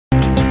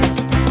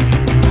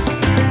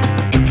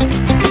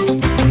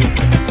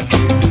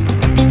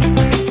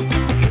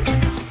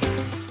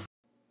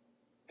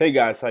Hey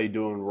guys, how you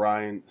doing?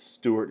 Ryan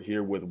Stewart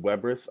here with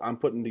Webris. I'm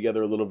putting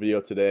together a little video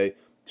today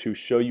to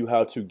show you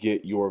how to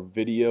get your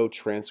video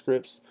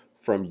transcripts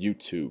from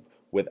YouTube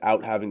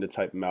without having to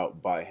type them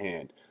out by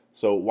hand.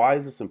 So why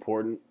is this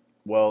important?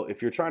 Well,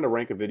 if you're trying to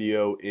rank a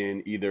video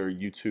in either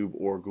YouTube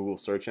or Google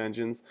search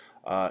engines,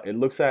 it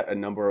looks at a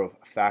number of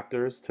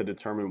factors to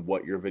determine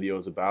what your video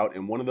is about,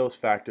 and one of those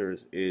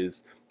factors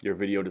is your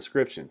video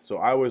description. So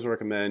I always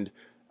recommend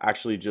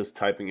actually just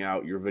typing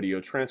out your video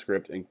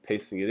transcript and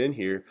pasting it in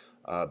here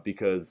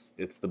because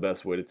it's the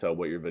best way to tell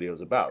what your video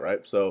is about,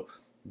 right? So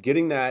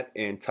getting that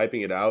and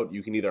typing it out,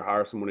 you can either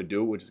hire someone to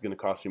do it, which is going to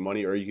cost you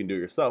money, or you can do it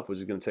yourself, which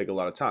is going to take a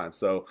lot of time.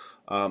 So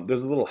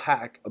there's a little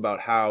hack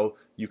about how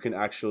you can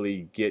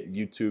actually get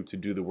YouTube to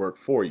do the work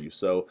for you.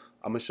 So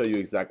I'm going to show you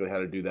exactly how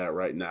to do that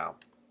right now.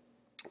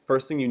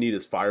 First thing you need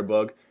is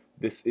Firebug.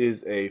 This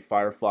is a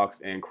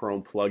Firefox and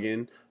Chrome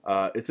plugin.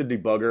 It's a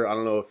debugger. I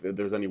don't know if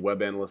there's any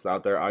web analysts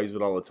out there. I use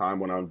it all the time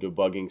when I'm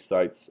debugging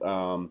sites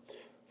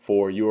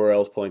for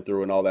URLs pulling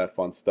through and all that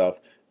fun stuff.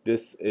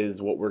 This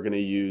is what we're going to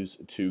use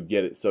to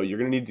get it. So you're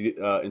going to need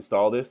to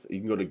install this.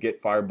 You can go to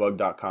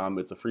getfirebug.com.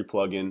 It's a free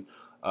plugin.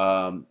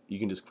 You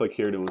can just click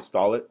here to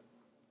install it.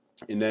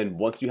 And then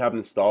once you have it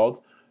installed,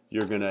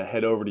 you're going to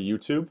head over to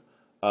YouTube.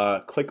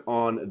 Click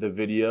on the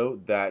video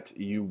that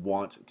you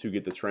want to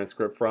get the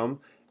transcript from,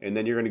 and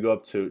then you're going to go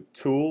up to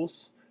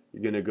Tools.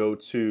 You're going to go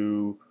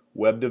to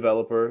Web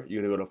Developer.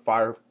 You're going to go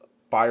to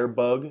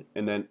Firebug,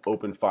 and then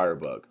open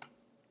Firebug.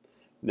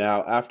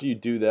 Now, after you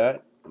do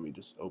that, let me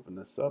just open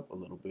this up a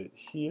little bit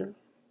here.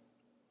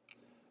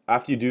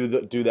 After you do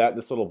that,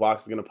 this little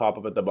box is going to pop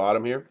up at the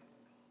bottom here,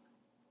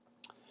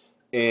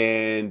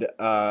 and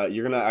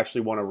you're going to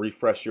actually want to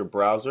refresh your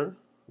browser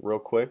real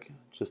quick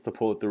just to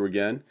pull it through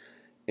again.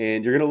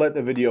 And you're going to let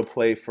the video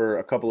play for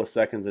a couple of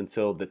seconds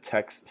until the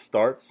text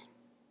starts.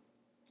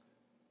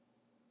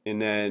 And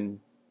then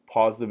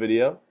pause the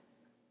video.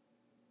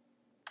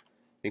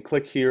 And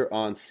click here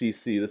on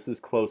CC. This is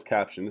closed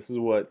caption. This is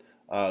what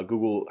how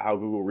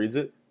Google reads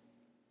it.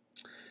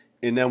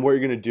 And then what you're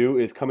going to do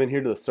is come in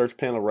here to the search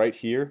panel right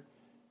here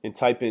and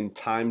type in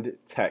timed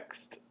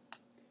text.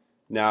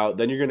 Now,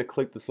 then you're going to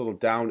click this little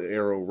down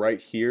arrow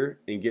right here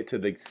and get to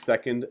the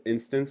second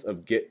instance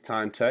of get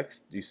timed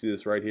text. Do you see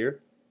this right here?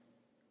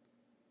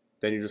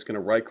 Then you're just going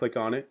to right click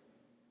on it,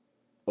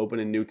 open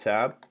a new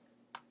tab,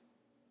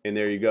 and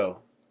there you go.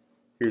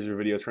 Here's your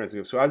video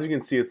transcript. So as you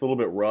can see, it's a little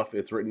bit rough.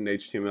 It's written in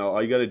HTML.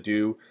 All you got to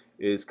do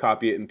is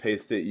copy it and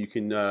paste it. You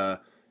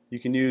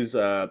can use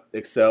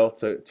Excel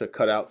to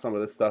cut out some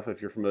of this stuff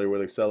if you're familiar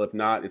with Excel. If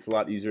not, it's a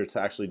lot easier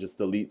to actually just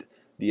delete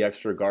the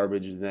extra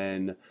garbage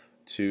than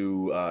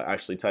to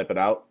actually type it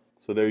out.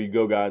 So there you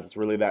go, guys. It's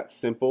really that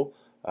simple.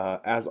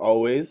 As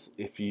always,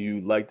 if you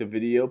like the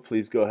video,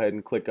 please go ahead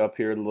and click up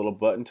here the little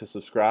button to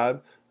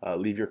subscribe.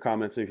 Leave your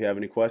comments if you have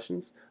any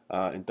questions.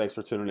 And thanks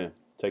for tuning in.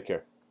 Take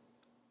care.